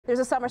There's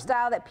a summer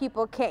style that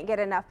people can't get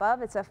enough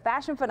of. It's a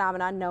fashion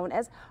phenomenon known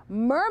as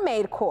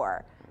mermaid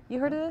core. You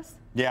heard of this?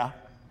 Yeah,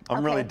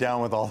 I'm really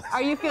down with all this.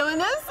 Are you feeling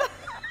this?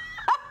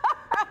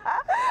 All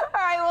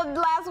right, well,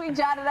 last week,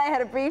 John and I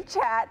had a brief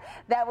chat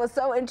that was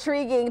so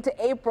intriguing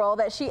to April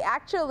that she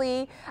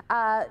actually,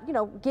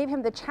 gave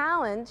him the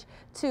challenge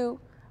to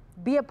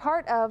be a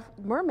part of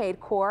Mermaid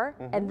Core,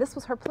 and this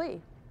was her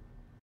plea.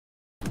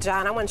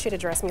 John, I want you to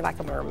dress me like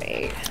a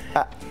mermaid.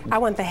 I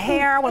want the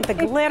hair, I want the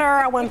glitter,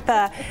 I want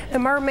the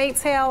mermaid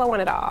tail, I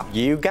want it all.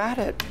 You got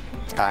it.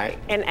 All right.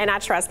 And I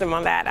trust him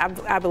on that.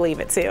 I believe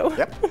it too.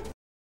 Yep.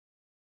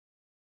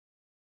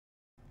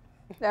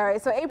 All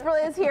right, so April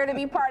is here to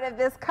be part of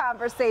this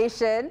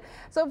conversation.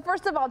 So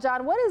first of all,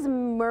 John, what is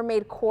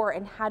Mermaid Core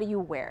and how do you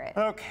wear it?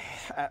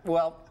 Okay,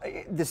 well,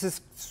 this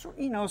is,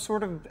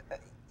 sort of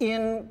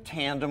in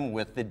tandem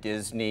with the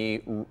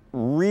Disney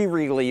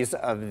re-release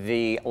of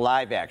the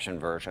live-action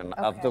version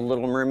of The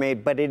Little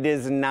Mermaid, but it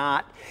is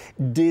not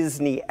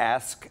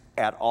Disney-esque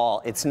at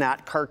all. It's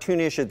not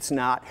cartoonish, it's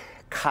not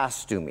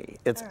costumey.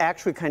 It's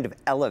actually kind of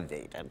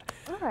elevated.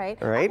 All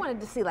right. I wanted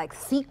to see like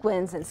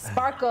sequins and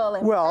sparkle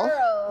and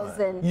pearls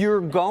and... You're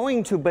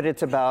going to, but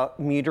it's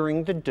about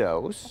metering the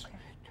dose.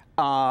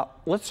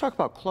 Let's talk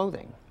about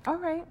clothing. All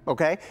right.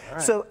 Okay? All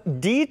right. So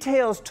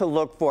details to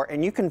look for,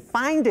 and you can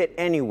find it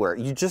anywhere.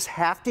 You just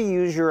have to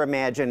use your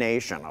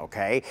imagination,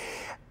 okay?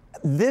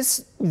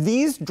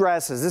 These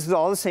dresses, this is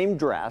all the same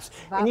dress,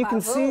 and you can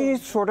see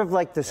sort of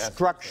like the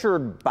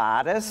structured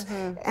bodice,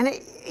 and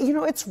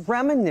it's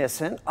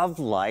reminiscent of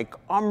like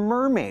a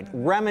mermaid.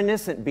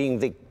 Reminiscent being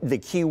the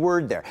key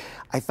word there.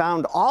 I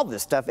found all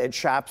this stuff at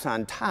Shops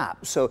on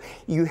Top, so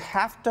you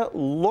have to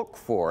look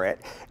for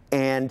it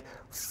and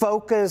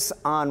focus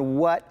on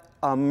what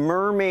a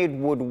mermaid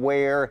would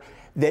wear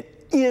that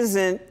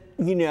isn't,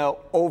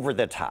 over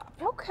the top.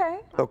 Okay.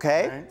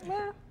 Okay? Right.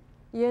 Yeah.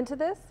 You into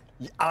this?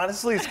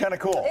 Honestly, it's kind of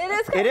cool. It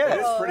is kind of cool.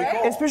 It is pretty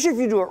cool. Especially if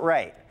you do it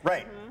right.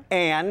 Right.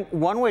 And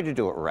one way to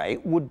do it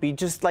right would be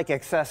just like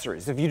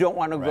accessories. If you don't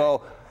want to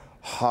go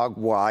hog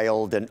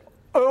wild and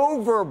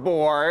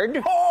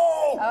overboard.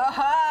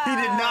 Oh! He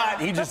did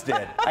not. He just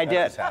did. I did.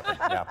 That just happened.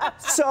 Yeah.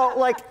 So,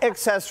 like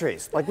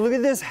accessories. Like, look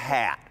at this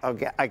hat,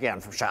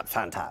 again, from Shops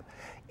on Top.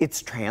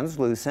 It's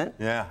translucent.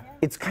 Yeah.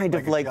 It's kind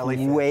of like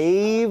jellyfish.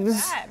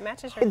 waves. Yeah, it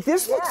matches your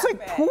This looks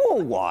like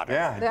pool water.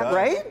 Yeah, it does.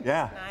 Right?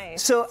 Yeah.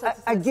 Nice. So,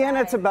 again,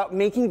 it's about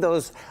making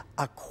those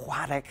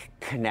aquatic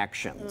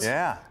connections.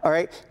 Yeah. All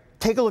right,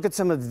 take a look at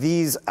some of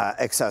these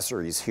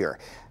accessories here.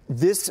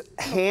 This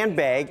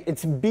handbag,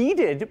 it's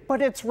beaded,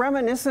 but it's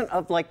reminiscent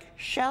of like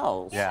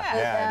shells.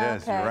 Yeah, it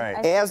is. You're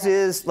right. As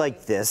is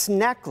like this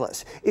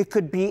necklace. It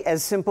could be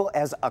as simple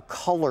as a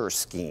color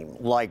scheme,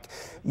 like,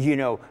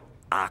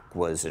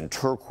 aquas and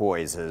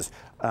turquoises.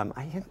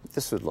 I think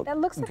this would look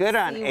like good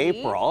on seaweed.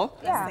 April.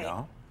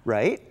 Yeah.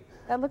 Right?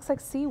 That looks like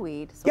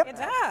seaweed. So Yep. It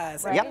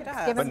does. Right? It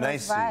does. Give But us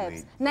nice those vibes.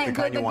 seaweed. Nice, The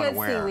kind the you wanna good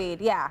wear. seaweed,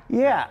 yeah.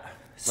 Yeah.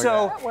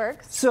 So That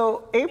works.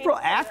 So April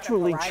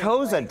actually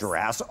chose a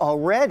dress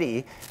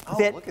already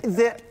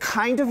that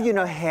kind of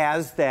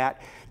has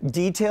that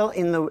detail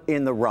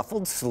in the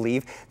ruffled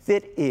sleeve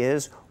that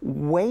is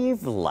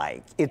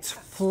wave-like. It's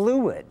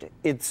fluid.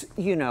 It's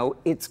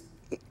it's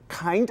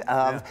kind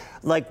of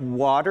like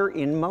water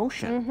in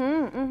motion.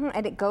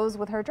 And it goes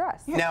with her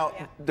dress. Now,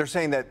 they're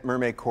saying that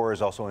Mermaid Core is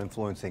also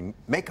influencing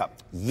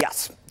makeup.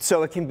 Yes.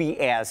 So it can be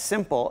as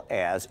simple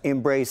as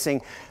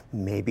embracing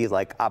maybe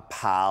like a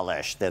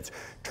polish that's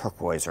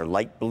turquoise or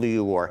light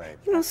blue or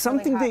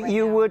something that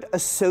you would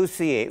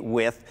associate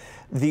with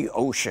the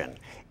ocean.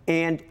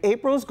 And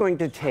April's going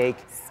to take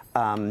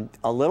a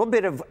little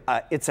bit of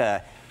it's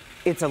a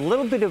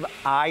little bit of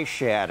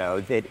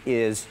eyeshadow that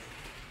is.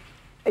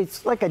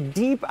 It's like a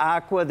deep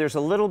aqua. There's a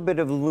little bit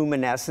of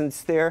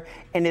luminescence there,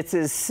 and it's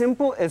as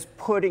simple as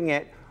putting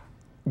it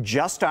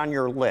just on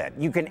your lid.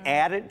 You can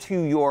add it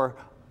to your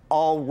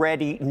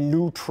already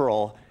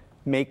neutral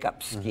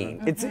makeup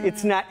scheme.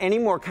 It's not any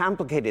more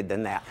complicated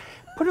than that.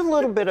 Put a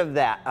little bit of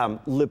that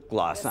lip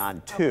gloss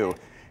on too.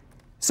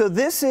 So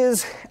this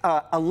is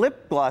a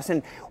lip gloss,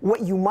 and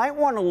what you might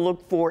want to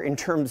look for in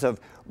terms of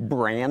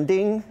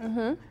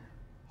branding.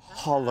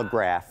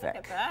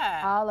 Holographic.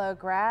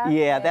 Holographic.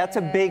 Yeah, that's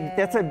a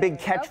big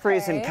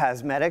catchphrase in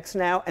cosmetics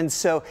now, and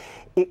so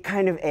it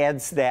kind of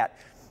adds that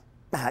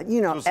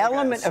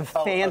element of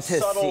fantasy. A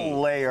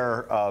subtle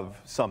layer of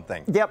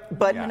something. Yep,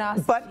 but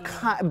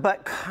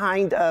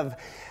kind of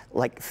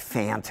like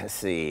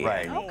fantasy.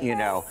 Right.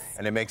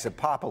 And it makes it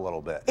pop a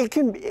little bit. It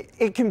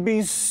can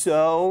be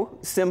so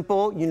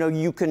simple.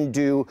 You can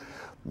do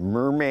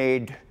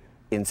mermaid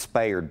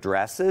inspired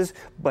dresses,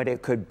 but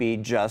it could be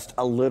just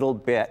a little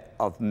bit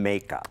of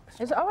makeup.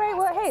 All right,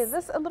 well, hey,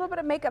 this a little bit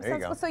of makeup. There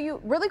you go. So you,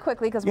 really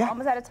quickly, because we're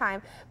almost out of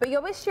time, but you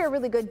always share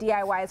really good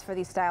DIYs for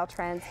these style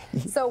trends.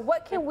 So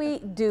what can we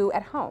do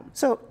at home?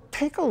 So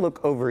take a look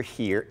over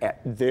here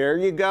there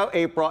you go,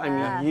 April. I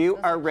mean, you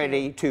are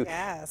ready to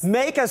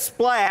make a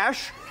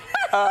splash.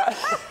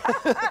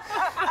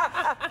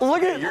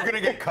 Look at You're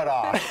gonna get cut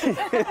off.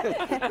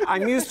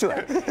 I'm used to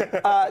it.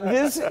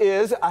 This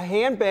is a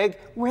handbag.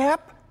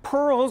 Wrap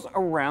pearls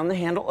around the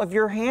handle of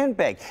your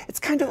handbag. It's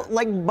kind of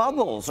like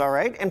bubbles, all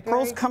right? And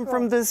pearls come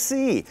from the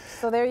sea.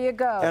 So there you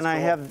go. And I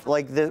have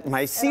like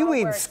my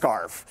seaweed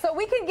scarf. So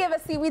we can give a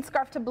seaweed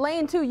scarf to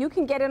Blaine too. You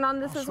can get in on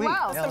this as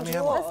well.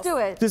 Yeah, Let's do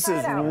it. This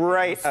is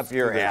right up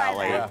your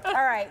alley. Yeah. All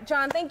right,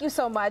 John, thank you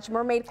so much.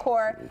 Mermaid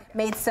core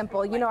made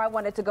simple. You know I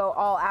wanted to go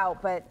all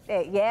out, but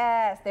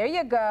yes, there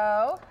you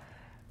go.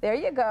 There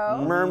you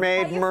go.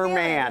 Mermaid,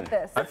 merman.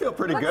 I feel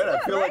pretty good. I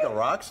feel like a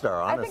rock star,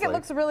 honestly. I think it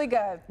looks really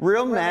good.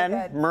 Real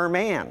men,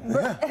 merman.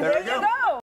 There you go.